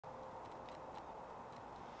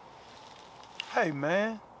Hey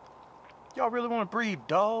man, y'all really want to breed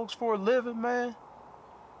dogs for a living, man?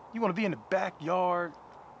 You want to be in the backyard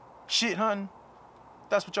shit hunting?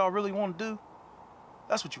 That's what y'all really want to do?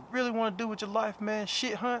 That's what you really want to do with your life, man?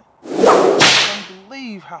 Shit hunt? I can't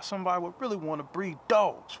believe how somebody would really want to breed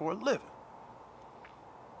dogs for a living.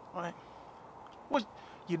 Like,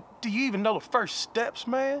 do you even know the first steps,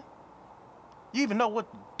 man? You even know what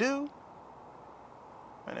to do?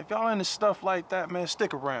 Man, if y'all into stuff like that, man,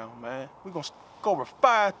 stick around, man. We're gonna go over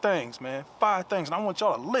 5 things, man. 5 things, and I want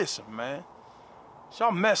y'all to listen, man.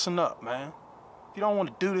 Y'all messing up, man. If you don't want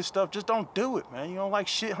to do this stuff, just don't do it, man. You don't like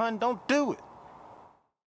shit hunting, don't do it.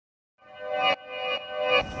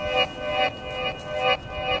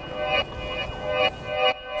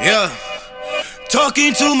 Yeah.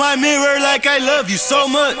 Talking to my mirror like I love you so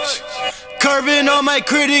much. Curving on my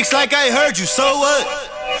critics like I heard you, so what?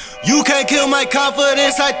 You can't kill my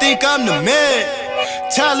confidence, I think I'm the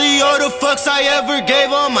man. Tally all the fucks I ever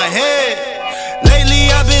gave on my head. Lately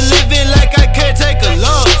I've been living like I can't take a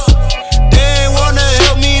loss. They ain't wanna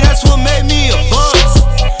help me, that's what made me a boss.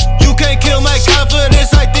 You can't kill my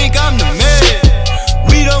confidence, I think I'm the man.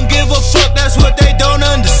 We don't give a fuck, that's what they don't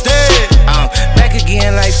understand. I'm back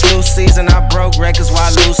again like flu season. I broke records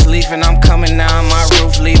while loose leafing. I'm coming down my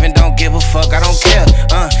roof, leaving. Don't give a fuck, I don't care.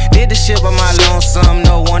 Did the shit by my lonesome.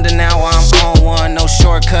 No wonder now I'm on one. No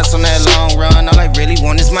shortcuts on that long run. All I really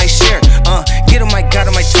want is my share. Get him, I got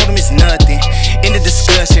him, I told him it's nothing. In the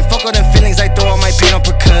discussion, fuck all them feelings, I throw all my pain on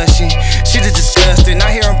percussion. Shit is disgusting.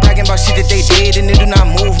 I hear them bragging about shit that they did, and it do not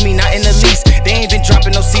move me, not in the least. They ain't been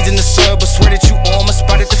dropping no seeds in the soil, but swear that you on my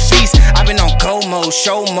spot at the feast. I've been on go mode,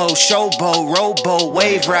 showboat, rowboat,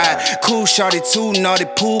 wave ride. Cool shorty, too naughty,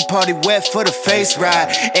 pool party, wet for the face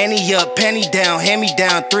ride. Annie up, penny down, hand me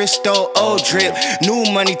down, thrift store, old drip. New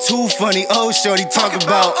money, too funny, old shorty, talk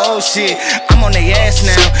about old shit. I'm on they ass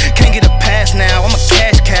now, can't get a pass now. I'm a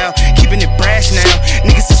cash cow, keeping it brash now.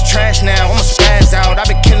 Niggas is trash now, I'ma spaz out. I've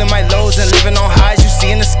been killing my lows and living on highs. You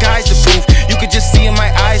see in the sky's the proof. You could just see in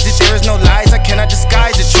my eyes that there is no lies. I cannot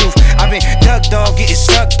disguise the truth. I've been ducked off, getting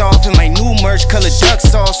sucked off in my new merch, colored duck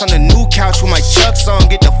sauce on the new couch with my Chucks on.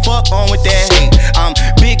 Get the fuck on with that hate. I'm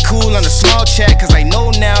big cool on the small chat, cause I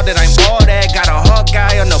know now that I'm all that. Got a hawk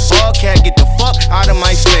guy on the ball cat, get the fuck out of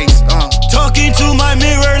my face. Talking to my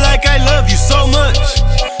mirror like I love you so much.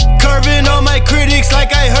 Curving on my critics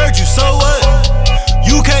like I heard you, so what?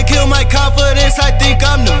 You can't kill my confidence, I think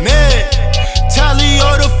I'm the man. Tally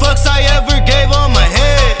all the fucks I ever gave on my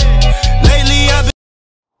head. Lately I've been...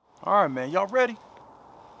 Alright, man, y'all ready?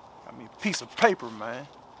 Got me a piece of paper, man.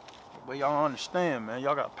 The way y'all understand, man,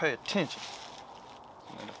 y'all gotta pay attention.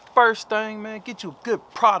 Man, the first thing, man, get you a good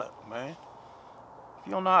product, man. If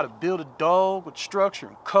you don't know how to build a dog with structure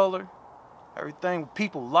and color, everything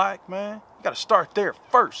people like, man, you gotta start there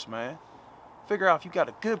first, man. Figure out if you got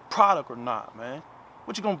a good product or not, man.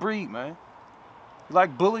 What you gonna breed, man? You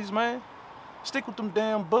like bullies, man? Stick with them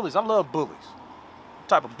damn bullies. I love bullies. What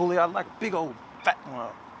type of bully I like? A big old fat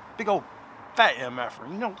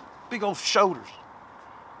MFer, you know, big old shoulders,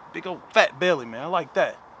 big old fat belly, man. I like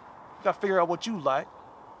that. You gotta figure out what you like,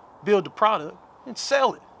 build the product, and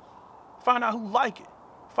sell it. Find out who like it.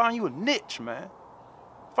 Find you a niche, man.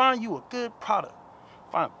 Find you a good product.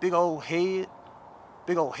 Find a big old headpiece.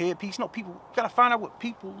 You know, people, you gotta find out what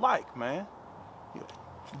people like, man.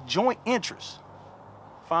 Joint interests.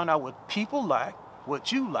 Find out what people like,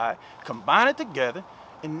 what you like, combine it together,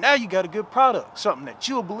 and now you got a good product, something that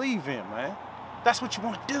you'll believe in, man. That's what you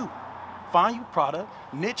want to do. Find your product,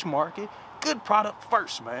 niche market, good product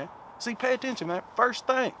first, man. See, pay attention, man. First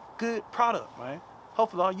thing, good product, man.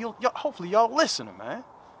 Hopefully y'all listening, man.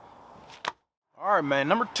 All right, man.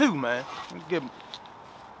 Number 2, man. Let me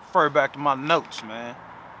refer back to my notes, man.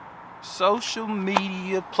 Social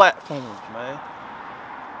media platforms, man.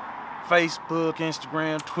 Facebook,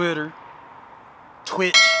 Instagram, Twitter,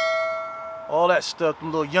 Twitch, all that stuff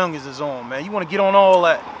them little youngins is on, man. You want to get on all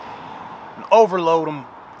that and overload them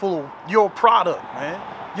full of your product, man.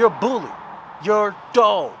 Your bully, your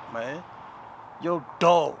dog, man. Your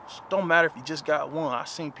dogs. Don't matter if you just got one. I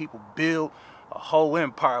seen people build a whole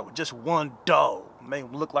empire with just one dog. Make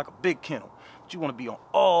them look like a big kennel. But you want to be on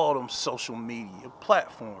all them social media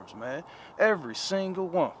platforms, man. Every single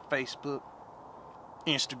one. Facebook,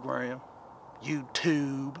 Instagram,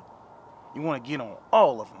 YouTube. You want to get on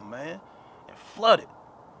all of them, man, and flood it.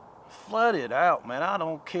 Flood it out, man. I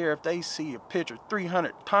don't care if they see a picture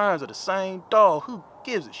 300 times of the same dog. Who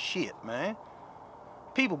gives a shit, man?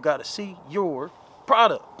 People got to see your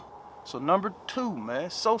product. So number 2, man,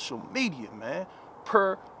 social media, man.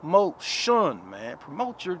 Promotion, man.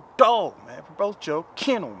 Promote your dog, man. Promote your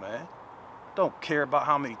kennel, man. Don't care about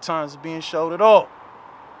how many times it's being showed at all.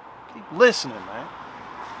 Keep listening, man.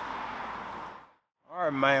 All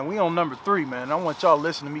right, man, we on number 3, man. I want y'all to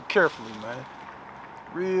listen to me carefully, man.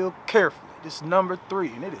 Real carefully. This is number 3,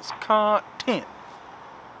 and it is content.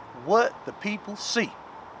 What the people see.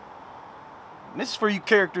 And this is for you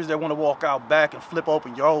characters that want to walk out back and flip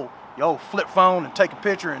open your old flip phone and take a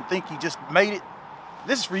picture and think you just made it.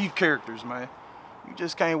 This is for you characters, man. You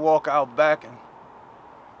just can't walk out back and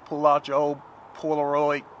pull out your old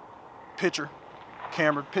Polaroid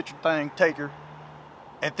camera picture thing taker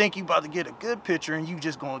and think you about to get a good picture and you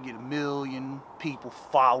just gonna get 1 million people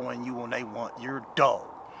following you when they want your dog.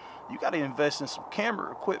 You gotta invest in some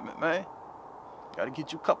camera equipment, man. Gotta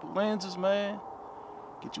get you a couple lenses, man.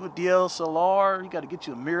 Get you a DSLR. You gotta get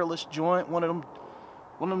you a mirrorless joint, one of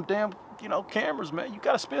them damn, cameras, man. You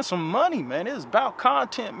gotta spend some money, man. It is about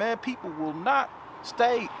content, man. People will not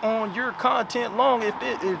stay on your content long if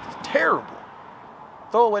it is terrible.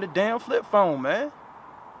 Throw away the damn flip phone, man.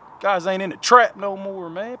 Guys ain't in the trap no more,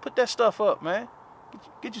 man. Put that stuff up, man.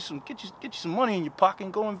 Get you some money in your pocket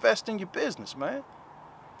and go invest in your business, man.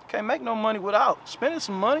 Can't make no money without spending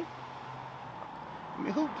some money. I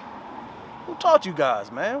mean, who taught you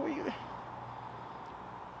guys, man?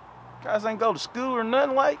 Guys ain't go to school or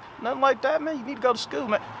nothing like that, man. You need to go to school,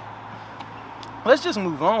 man. Let's just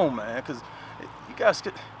move on, man, because you guys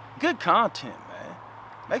get good content, man.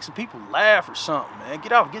 Make some people laugh or something, man.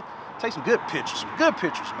 Get out, take some good pictures,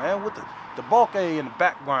 man, with the bokeh in the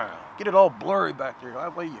background. Get it all blurry back there.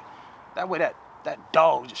 That way that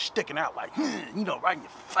dog just sticking out like, right in your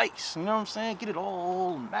face. You know what I'm saying? Get it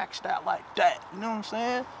all maxed out like that. You know what I'm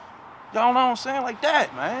saying? Y'all know what I'm saying? Like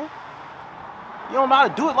that, man. You don't know how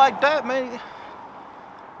to do it like that, man.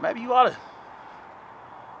 Maybe you ought to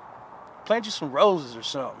plant you some roses or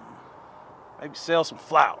something. Maybe sell some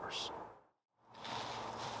flowers.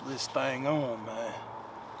 This thing on, man.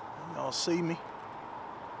 Y'all see me?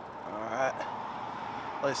 Alright.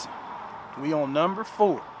 Listen, we on number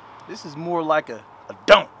 4. This is more like a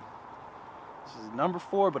don't. This is number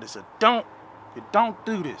 4, but it's a don't. You don't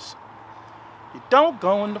do this. You don't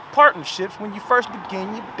go into partnerships when you first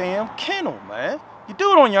begin your damn kennel, man. You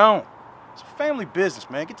do it on your own. It's a family business,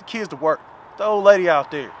 man. Get the kids to work. The old lady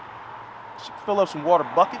out there. She can fill up some water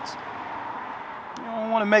buckets. You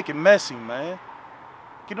don't want to make it messy, man.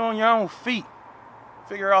 Get on your own feet.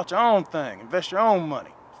 Figure out your own thing. Invest your own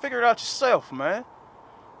money. Figure it out yourself, man.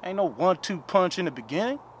 Ain't no 1-2 punch in the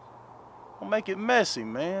beginning. Don't make it messy,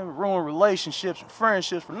 man. Ruin relationships and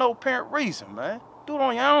friendships for no apparent reason, man. Do it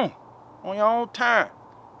on your own. On your own time.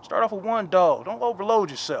 Start off with 1 dog. Don't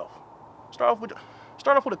overload yourself. Start off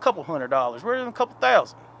with a couple $100, rather than a couple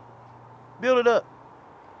thousand. Build it up.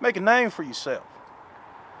 Make a name for yourself.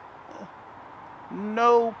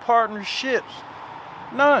 No partnerships.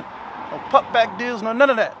 None. No putback deals, none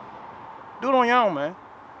of that. Do it on your own, man.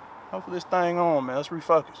 Don't put this thing on, man. Let's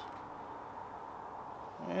refocus.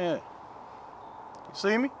 Yeah. You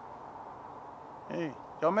see me? Hey,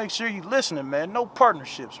 y'all make sure you listening, man. No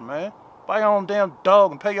partnerships, man. Buy your own damn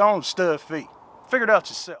dog and pay your own stud fee. Figure it out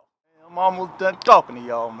yourself. I'm almost done talking to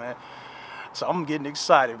y'all, man. So I'm getting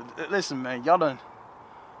excited. But listen, man, y'all done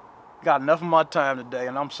got enough of my time today,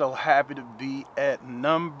 and I'm so happy to be at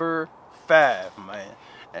number 5, man.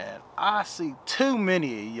 And I see too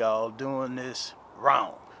many of y'all doing this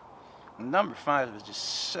wrong. Number 5 is just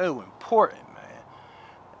so important,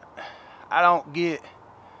 man. I don't get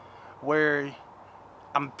where,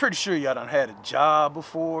 I'm pretty sure y'all done had a job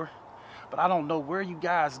before, but I don't know where you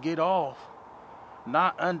guys get off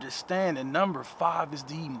not understanding number 5 is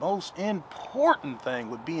the most important thing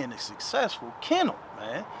with being a successful kennel,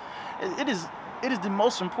 man. It is the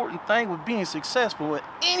most important thing with being successful at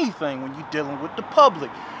anything when you're dealing with the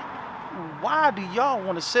public. Why do y'all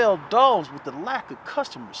want to sell dogs with the lack of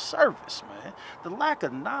customer service, man? The lack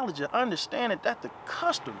of knowledge and understanding that the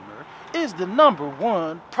customer is the number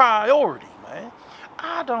 1 priority, man.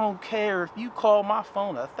 I don't care if you call my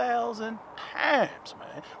phone 1,000 times,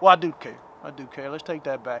 man. Well, I do care. I do care. Let's take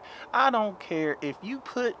that back. I don't care if you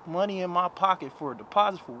put money in my pocket for a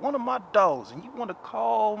deposit for one of my dogs and you want to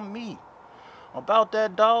call me about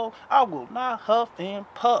that dog, I will not huff and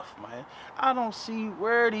puff, man. I don't see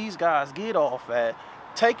where these guys get off at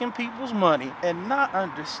taking people's money and not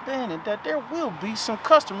understanding that there will be some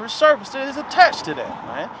customer service that is attached to that,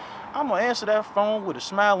 man. I'm going to answer that phone with a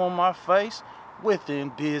smile on my face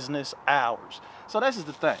within business hours. So this is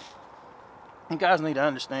the thing. You guys need to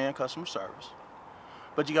understand customer service.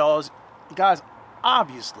 But you guys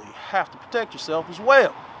obviously have to protect yourself as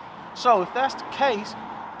well. So if that's the case,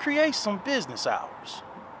 create some business hours.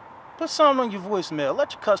 Put something on your voicemail.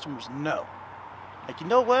 Let your customers know. Like, you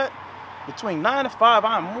know what? Between 9 and 5,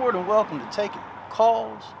 I'm more than welcome to taking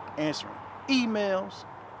calls, answering emails,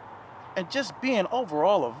 and just being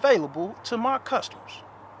overall available to my customers.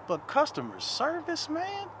 But customer service,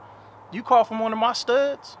 man? You call from one of my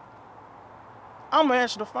studs, I'm gonna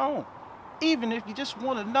answer the phone. Even if you just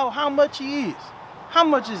want to know how much he is. How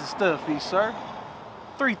much is the stud fee, sir?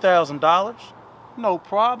 $3,000. No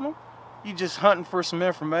problem. You just hunting for some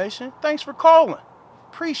information? Thanks for calling.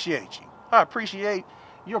 Appreciate you. I appreciate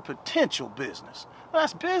your potential business. Well,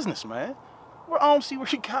 that's business, man. We're on, see where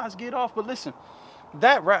you guys get off. But listen,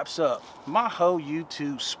 that wraps up my whole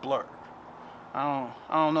YouTube splurge. I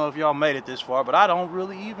don't know if y'all made it this far, but I don't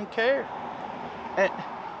really even care. And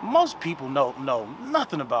most people know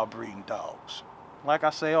nothing about breeding dogs. Like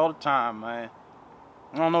I say all the time, man.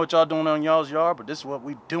 I don't know what y'all doing on y'all's yard, but this is what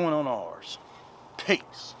we doing on ours.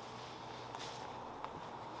 Peace.